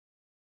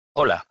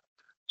Hola,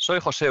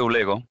 soy José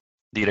Ulego,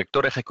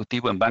 director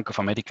ejecutivo en Bank of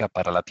America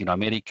para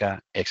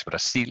Latinoamérica, ex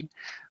Brasil,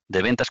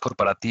 de ventas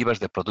corporativas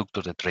de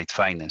productos de Trade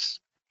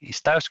Finance. Y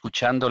está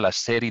escuchando la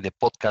serie de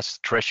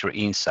podcast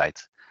Treasury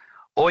Insights.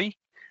 Hoy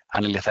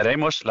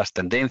analizaremos las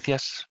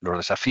tendencias, los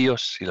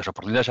desafíos y las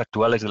oportunidades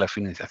actuales de la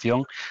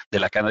financiación de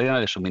la cadena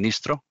de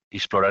suministro y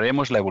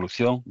exploraremos la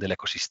evolución del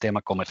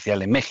ecosistema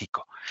comercial en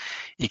México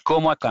y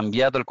cómo ha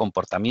cambiado el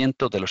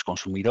comportamiento de los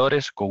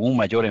consumidores con un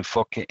mayor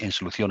enfoque en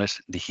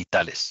soluciones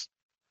digitales.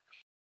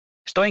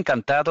 Estoy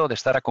encantado de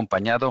estar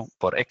acompañado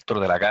por Héctor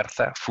de la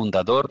Garza,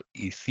 fundador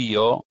y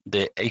CEO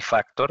de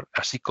A-Factor,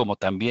 así como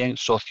también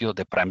socio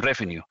de Prime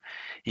Revenue,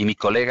 y mi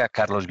colega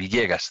Carlos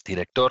Villegas,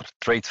 director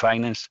Trade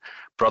Finance,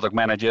 Product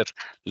Manager,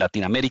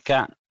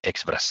 Latinoamérica,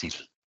 ex Brasil.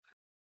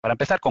 Para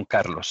empezar con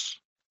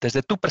Carlos,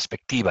 desde tu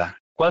perspectiva,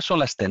 ¿cuáles son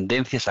las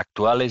tendencias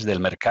actuales del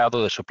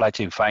mercado de Supply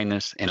Chain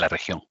Finance en la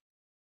región?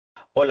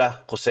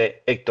 Hola,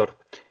 José, Héctor.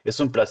 Es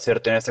un placer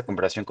tener esta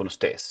conversación con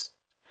ustedes.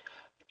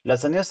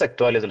 Las tendencias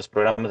actuales de los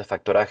programas de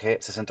factoraje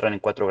se centran en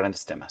cuatro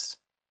grandes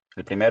temas.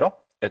 El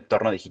primero, el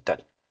entorno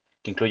digital,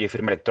 que incluye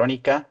firma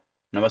electrónica,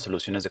 nuevas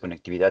soluciones de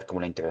conectividad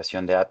como la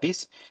integración de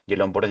APIs y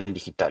el onboarding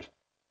digital.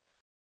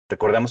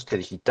 Recordemos que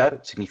digital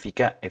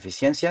significa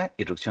eficiencia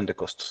y reducción de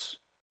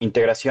costos.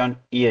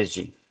 Integración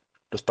ESG.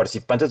 Los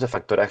participantes de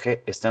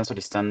factoraje están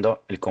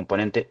solicitando el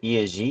componente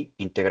ESG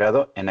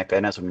integrado en la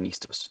cadena de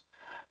suministros.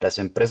 Las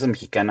empresas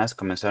mexicanas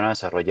comenzaron a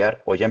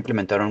desarrollar o ya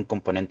implementaron un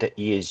componente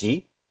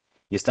ESG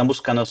y están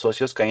buscando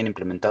socios que hayan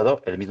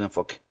implementado el mismo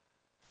enfoque.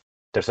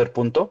 Tercer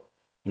punto,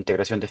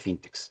 integración de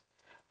fintechs.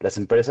 Las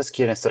empresas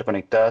quieren estar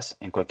conectadas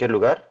en cualquier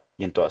lugar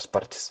y en todas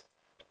partes.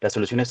 Las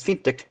soluciones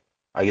fintech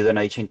ayudan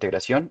a dicha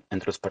integración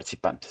entre los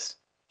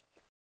participantes.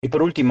 Y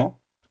por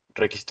último,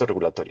 requisitos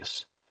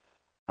regulatorios.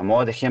 A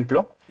modo de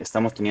ejemplo,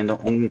 estamos teniendo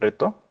un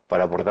reto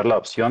para abordar la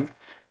opción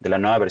de la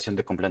nueva versión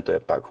de complemento de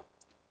pago.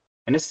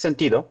 En ese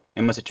sentido,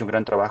 hemos hecho un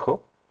gran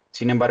trabajo,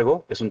 sin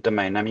embargo, es un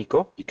tema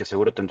dinámico y que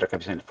seguro tendrá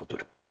cambios en el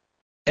futuro.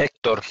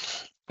 Héctor,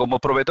 como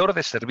proveedor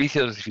de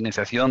servicios de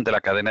financiación de la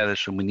cadena de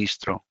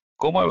suministro,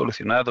 ¿cómo ha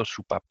evolucionado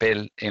su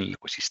papel en el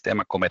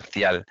ecosistema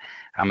comercial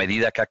a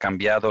medida que ha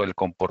cambiado el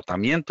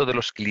comportamiento de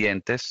los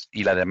clientes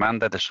y la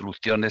demanda de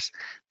soluciones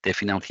de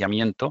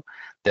financiamiento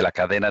de la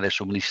cadena de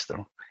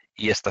suministro?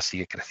 Y esta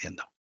sigue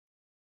creciendo.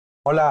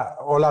 Hola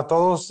a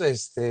todos.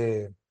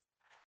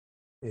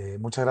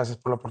 Muchas gracias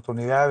por la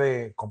oportunidad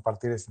de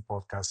compartir este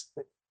podcast.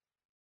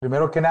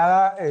 Primero que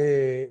nada,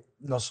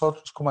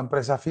 nosotros como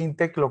empresa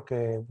FinTech lo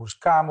que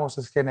buscamos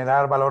es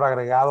generar valor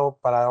agregado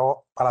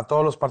para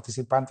todos los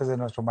participantes de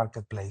nuestro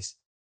marketplace.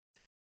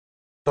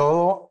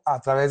 Todo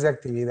a través de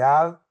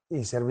actividad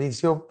y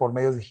servicio por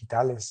medios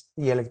digitales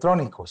y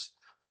electrónicos.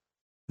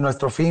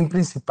 Nuestro fin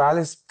principal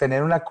es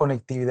tener una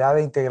conectividad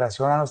e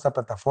integración a nuestra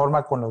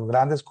plataforma con los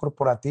grandes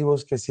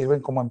corporativos que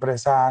sirven como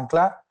empresa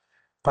ancla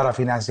para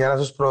financiar a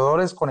sus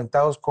proveedores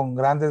conectados con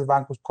grandes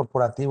bancos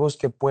corporativos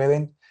que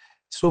pueden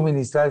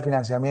suministrar el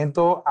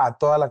financiamiento a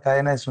toda la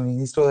cadena de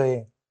suministro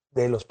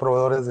de los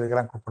proveedores del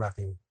gran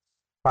corporativo.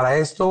 Para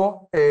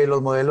esto,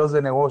 los modelos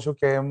de negocio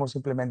que hemos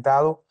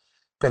implementado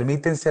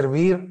permiten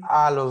servir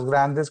a los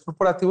grandes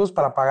corporativos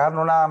para pagar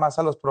no nada más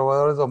a los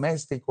proveedores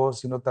domésticos,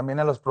 sino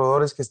también a los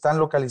proveedores que están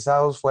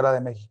localizados fuera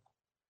de México.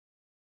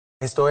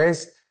 Esto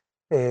es,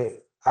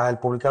 al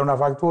publicar una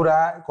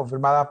factura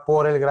confirmada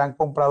por el gran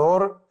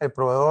comprador, el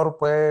proveedor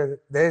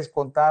puede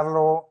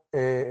descontarlo,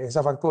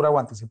 esa factura o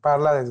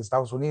anticiparla desde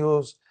Estados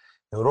Unidos,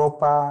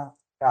 Europa,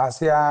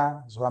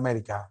 Asia,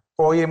 Sudamérica.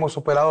 Hoy hemos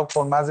operado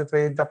con más de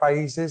 30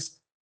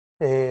 países,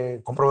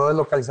 con proveedores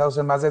localizados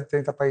en más de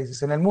 30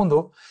 países en el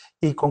mundo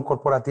y con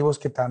corporativos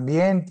que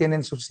también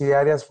tienen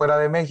subsidiarias fuera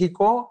de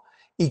México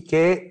y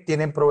que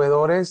tienen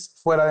proveedores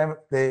fuera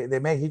de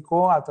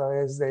México a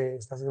través de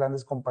estas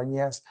grandes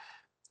compañías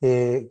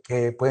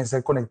que pueden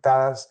ser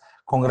conectadas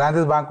con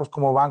grandes bancos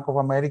como Bank of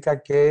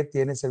America que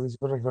tienen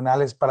servicios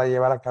regionales para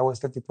llevar a cabo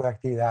este tipo de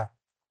actividad.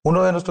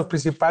 Uno de nuestros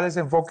principales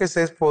enfoques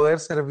es poder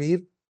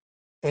servir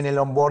en el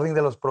onboarding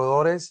de los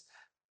proveedores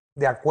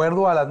de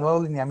acuerdo a los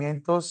nuevos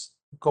lineamientos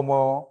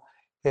como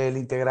el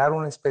integrar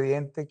un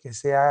expediente que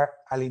sea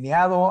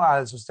alineado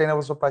al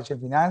Sustainable Supply Chain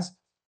Finance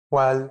o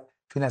al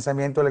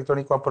financiamiento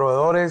electrónico a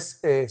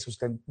proveedores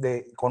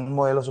con un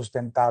modelo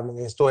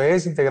sustentable. Esto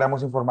es,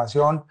 integramos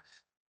información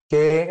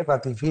que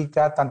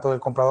ratifica tanto del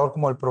comprador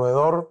como del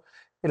proveedor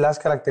las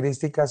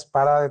características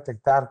para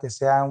detectar que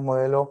sea un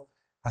modelo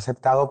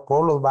aceptado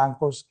por los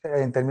bancos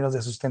en términos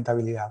de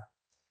sustentabilidad.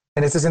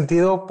 En este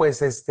sentido,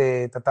 pues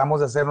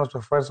tratamos de hacer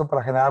nuestro esfuerzo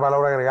para generar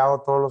valor agregado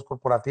a todos los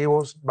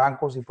corporativos,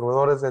 bancos y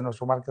proveedores de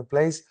nuestro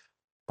marketplace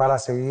para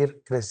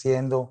seguir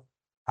creciendo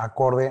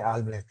acorde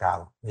al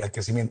mercado y al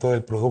crecimiento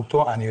del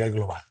producto a nivel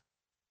global.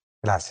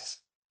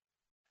 Gracias.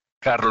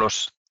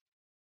 Carlos,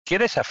 ¿qué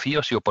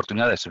desafíos y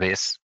oportunidades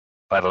ves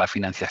para la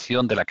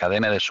financiación de la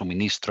cadena de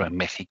suministro en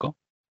México?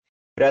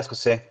 Gracias,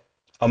 José.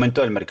 Aumento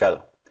del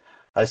mercado.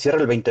 Al cierre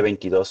del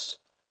 2022,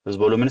 los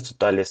volúmenes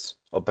totales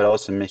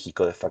operados en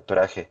México de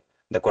factoraje,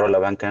 de acuerdo a la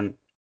banca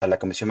a la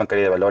Comisión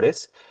Bancaria de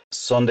Valores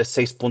son de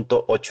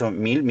 6.8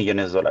 mil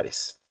millones de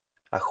dólares.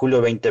 A julio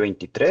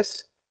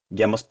 2023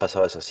 ya hemos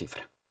pasado esa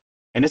cifra.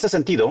 En este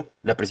sentido,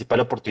 la principal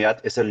oportunidad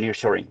es el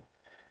nearshoring.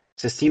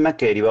 Se estima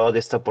que derivado de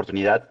esta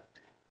oportunidad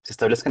se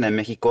establezcan en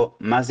México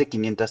más de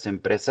 500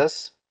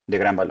 empresas de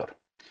gran valor.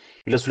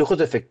 Y los flujos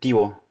de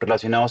efectivo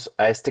relacionados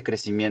a este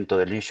crecimiento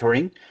del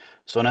nearshoring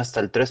son hasta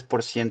el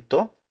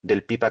 3%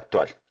 del PIB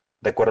actual,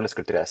 de acuerdo a la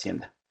Secretaría de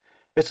Hacienda.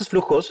 Estos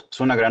flujos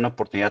son una gran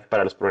oportunidad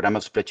para los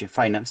programas de Supply Chain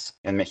Finance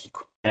en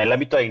México. En el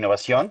ámbito de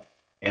innovación,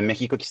 en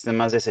México existen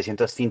más de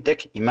 600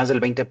 fintech y más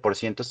del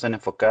 20% están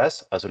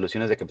enfocadas a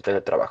soluciones de capital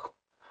de trabajo.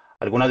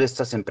 Algunas de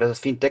estas empresas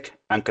fintech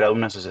han creado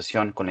una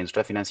asociación con la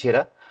industria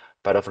financiera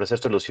para ofrecer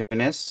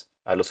soluciones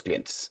a los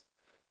clientes.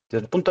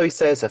 Desde el punto de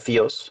vista de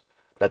desafíos,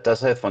 la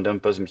tasa de fondeo en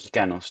pesos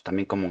mexicanos,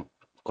 también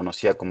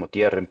conocida como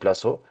tía de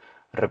reemplazo,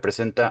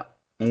 representa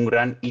un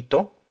gran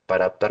hito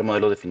para adaptar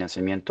modelos de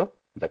financiamiento,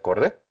 ¿de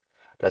acuerdo?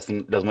 Las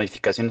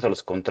modificaciones a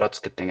los contratos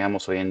que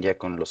tengamos hoy en día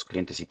con los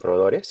clientes y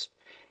proveedores.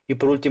 Y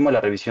por último, la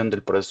revisión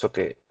del proceso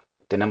que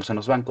tenemos en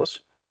los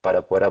bancos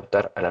para poder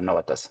adaptar a la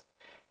nueva tasa.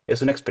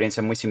 Es una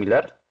experiencia muy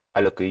similar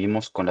a lo que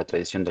vivimos con la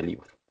tradición del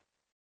libro.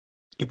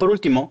 Y por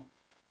último,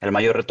 el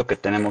mayor reto que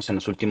tenemos en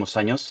los últimos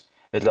años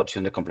es la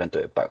opción de complemento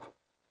de pago.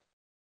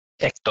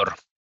 Héctor,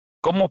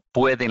 ¿cómo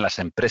pueden las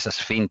empresas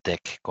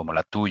fintech como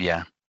la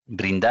tuya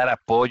brindar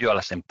apoyo a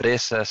las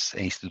empresas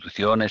e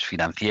instituciones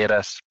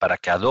financieras para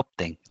que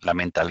adopten la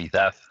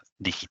mentalidad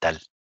digital?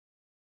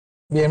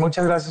 Bien,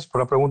 muchas gracias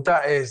por la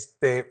pregunta. Es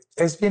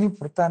bien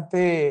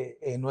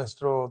importante en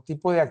nuestro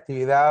tipo de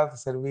actividad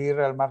servir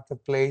al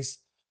marketplace,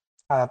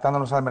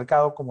 adaptándonos al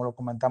mercado, como lo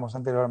comentamos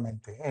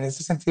anteriormente. En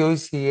este sentido, y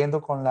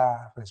siguiendo con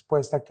la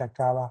respuesta que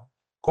acaba de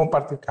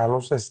compartir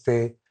Carlos,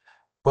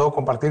 puedo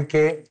compartir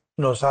que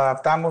nos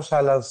adaptamos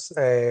a los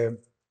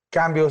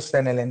cambios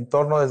en el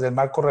entorno desde el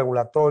marco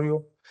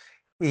regulatorio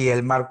y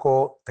el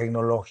marco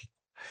tecnológico.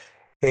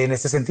 En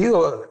este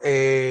sentido,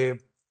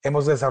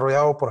 hemos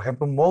desarrollado, por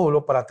ejemplo, un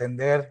módulo para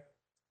atender,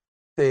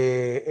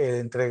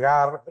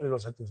 entregar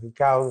los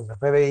certificados de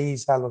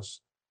FDIs a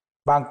los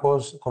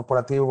bancos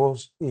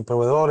corporativos y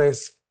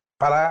proveedores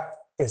para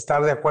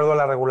estar de acuerdo a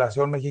la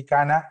regulación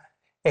mexicana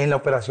en la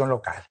operación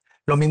local.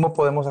 Lo mismo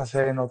podemos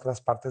hacer en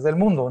otras partes del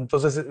mundo.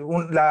 Entonces,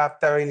 la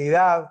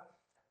adaptabilidad,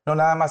 no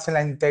nada más en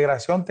la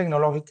integración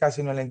tecnológica,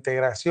 sino en la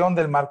integración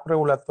del marco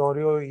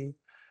regulatorio y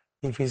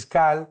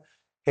fiscal,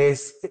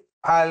 es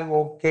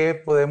algo que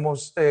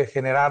podemos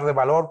generar de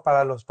valor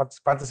para los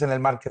participantes en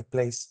el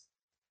marketplace.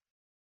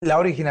 La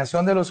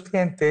originación de los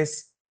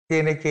clientes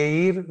tiene que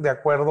ir de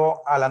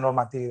acuerdo a la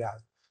normatividad.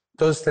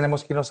 Entonces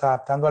tenemos que irnos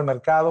adaptando al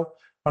mercado,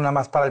 no nada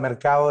más para el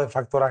mercado de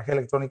factoraje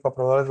electrónico a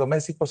proveedores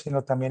domésticos,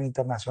 sino también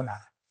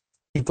internacional.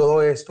 Y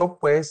todo esto,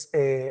 pues,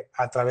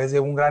 a través de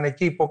un gran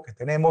equipo que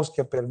tenemos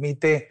que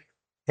permite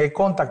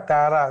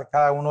contactar a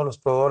cada uno de los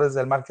proveedores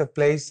del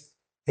marketplace,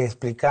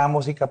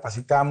 explicamos y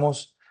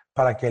capacitamos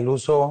para que el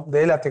uso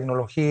de la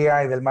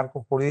tecnología y del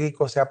marco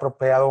jurídico sea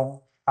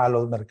apropiado a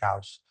los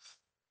mercados.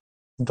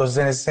 Entonces,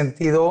 en ese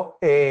sentido,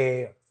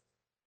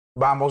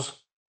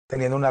 vamos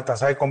teniendo una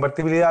tasa de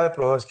convertibilidad de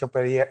proveedores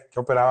que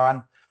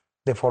operaban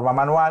de forma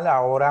manual.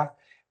 Ahora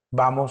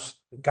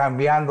vamos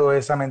cambiando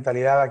esa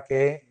mentalidad a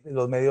que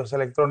los medios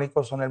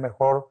electrónicos son el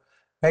mejor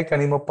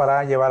mecanismo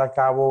para llevar a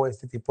cabo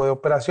este tipo de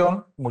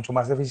operación, mucho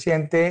más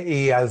eficiente,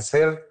 y al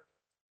ser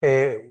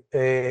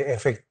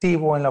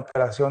efectivo en la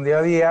operación día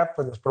a día,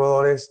 pues los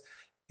proveedores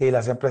y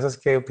las empresas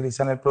que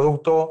utilizan el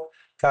producto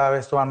cada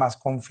vez toman más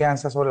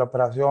confianza sobre la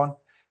operación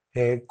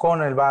con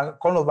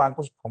los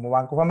bancos como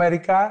Banco of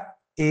America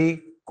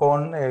y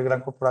con el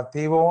gran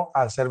corporativo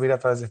al servir a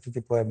través de este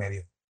tipo de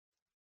medios.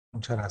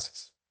 Muchas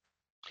gracias.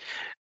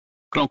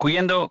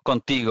 Concluyendo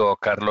contigo,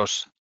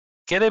 Carlos,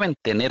 ¿qué deben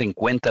tener en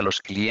cuenta los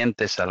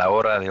clientes a la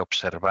hora de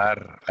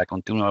observar la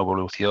continua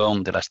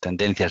evolución de las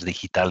tendencias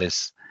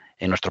digitales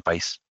en nuestro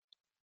país?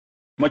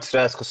 Muchas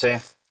gracias,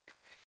 José.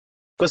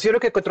 Considero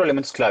que hay 4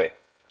 elementos clave.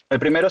 El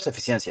primero es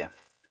eficiencia.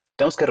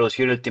 Tenemos que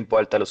reducir el tiempo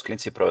alto a los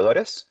clientes y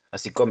proveedores,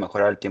 así como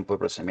mejorar el tiempo de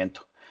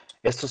procesamiento.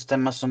 Estos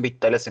temas son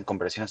vitales en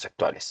conversaciones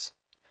actuales.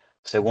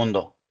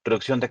 Segundo,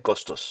 reducción de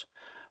costos.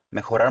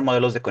 Mejorar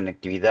modelos de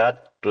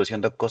conectividad,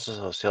 reduciendo costos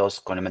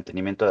asociados con el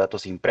mantenimiento de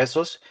datos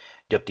impresos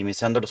y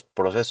optimizando los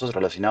procesos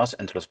relacionados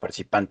entre los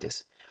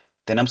participantes.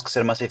 Tenemos que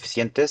ser más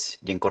eficientes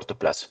y en corto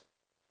plazo.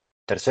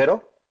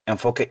 Tercero,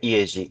 enfoque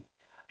ESG.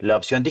 La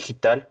opción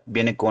digital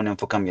viene con un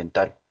enfoque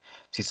ambiental.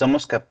 Si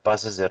somos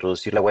capaces de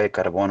reducir la huella de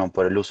carbono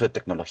por el uso de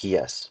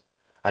tecnologías,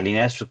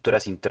 alinear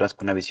estructuras internas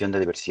con una visión de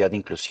diversidad e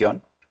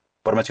inclusión,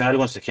 por mencionar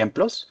algunos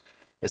ejemplos,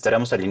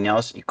 estaremos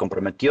alineados y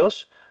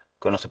comprometidos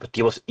con los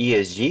objetivos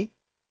ESG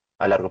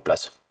a largo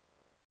plazo.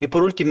 Y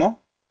por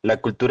último, la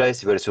cultura de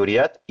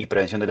ciberseguridad y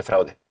prevención del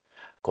fraude.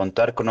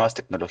 Contar con nuevas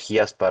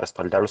tecnologías para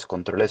respaldar los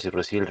controles y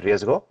reducir el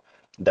riesgo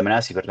de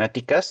amenazas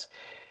cibernéticas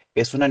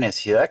es una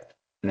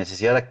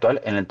necesidad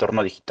actual en el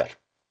entorno digital.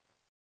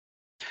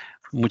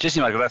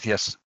 Muchísimas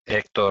gracias,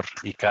 Héctor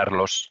y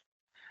Carlos.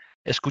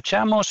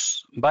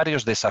 Escuchamos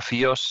varios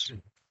desafíos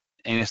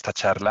en esta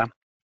charla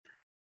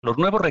Los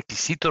nuevos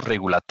requisitos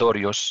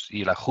regulatorios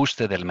y el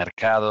ajuste del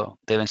mercado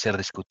deben ser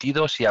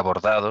discutidos y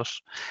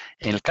abordados.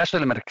 En el caso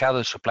del mercado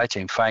de Supply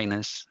Chain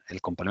Finance,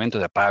 el complemento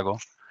de pago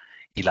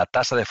y la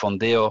tasa de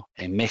fondeo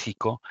en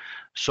México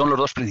son los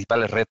dos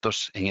principales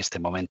retos en este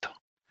momento.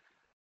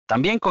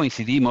 También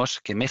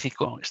coincidimos que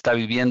México está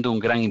viviendo un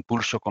gran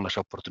impulso con las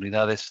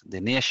oportunidades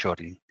de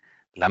nearshoring.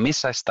 La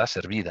mesa está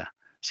servida.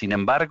 Sin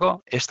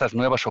embargo, estas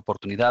nuevas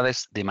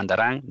oportunidades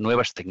demandarán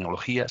nuevas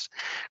tecnologías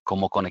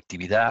como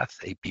conectividad,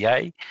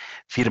 API,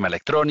 firma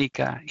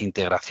electrónica,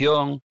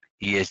 integración,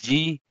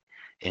 ESG,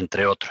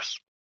 entre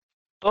otros.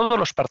 Todos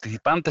los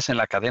participantes en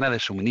la cadena de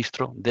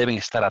suministro deben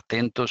estar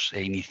atentos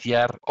e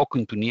iniciar o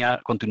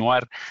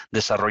continuar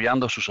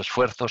desarrollando sus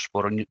esfuerzos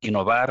por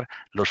innovar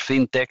los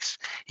fintechs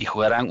y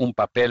jugarán un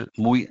papel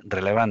muy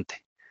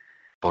relevante.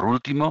 Por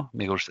último,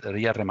 me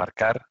gustaría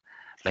remarcar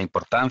la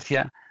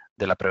importancia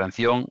de la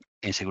prevención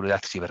en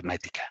seguridad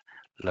cibernética.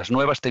 Las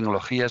nuevas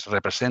tecnologías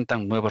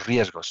representan nuevos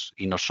riesgos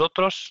y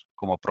nosotros,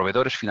 como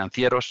proveedores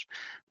financieros,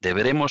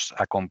 deberemos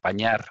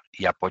acompañar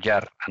y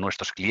apoyar a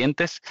nuestros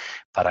clientes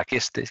para que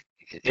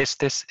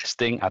estos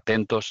estén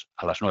atentos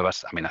a las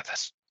nuevas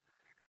amenazas.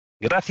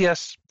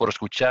 Gracias por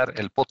escuchar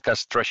el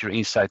podcast Treasury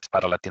Insights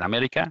para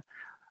Latinoamérica.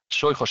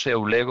 Soy José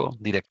Ulego,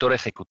 director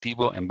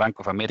ejecutivo en Bank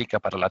of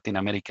America para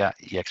Latinoamérica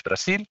y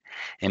ex-Brasil,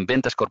 en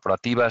ventas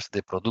corporativas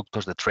de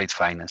productos de Trade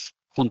Finance,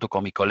 junto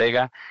con mi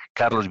colega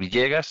Carlos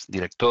Villegas,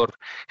 director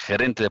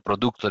gerente de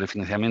productos de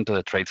financiamiento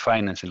de Trade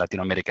Finance en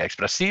Latinoamérica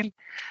ex-Brasil.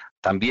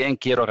 También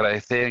quiero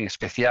agradecer en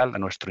especial a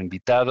nuestro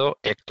invitado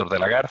Héctor de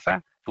la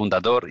Garza,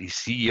 fundador y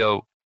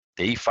CEO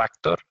de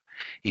eFactor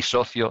y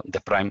socio de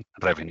Prime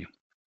Revenue.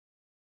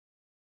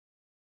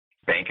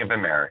 Bank of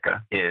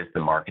America is the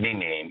marketing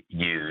name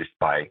used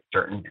by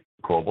certain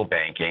global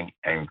banking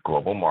and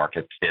global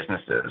markets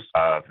businesses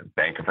of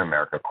Bank of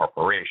America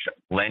Corporation,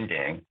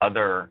 lending,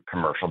 other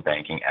commercial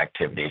banking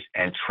activities,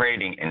 and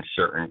trading in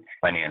certain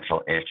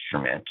financial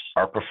instruments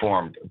are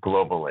performed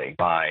globally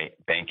by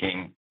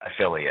banking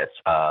affiliates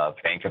of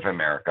Bank of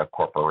America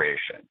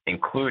Corporation,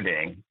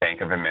 including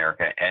Bank of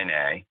America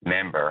N.A.,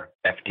 member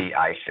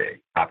FDIC.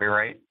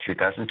 Copyright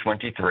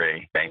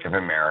 2023, Bank of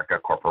America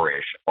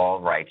Corporation, all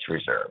rights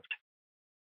reserved.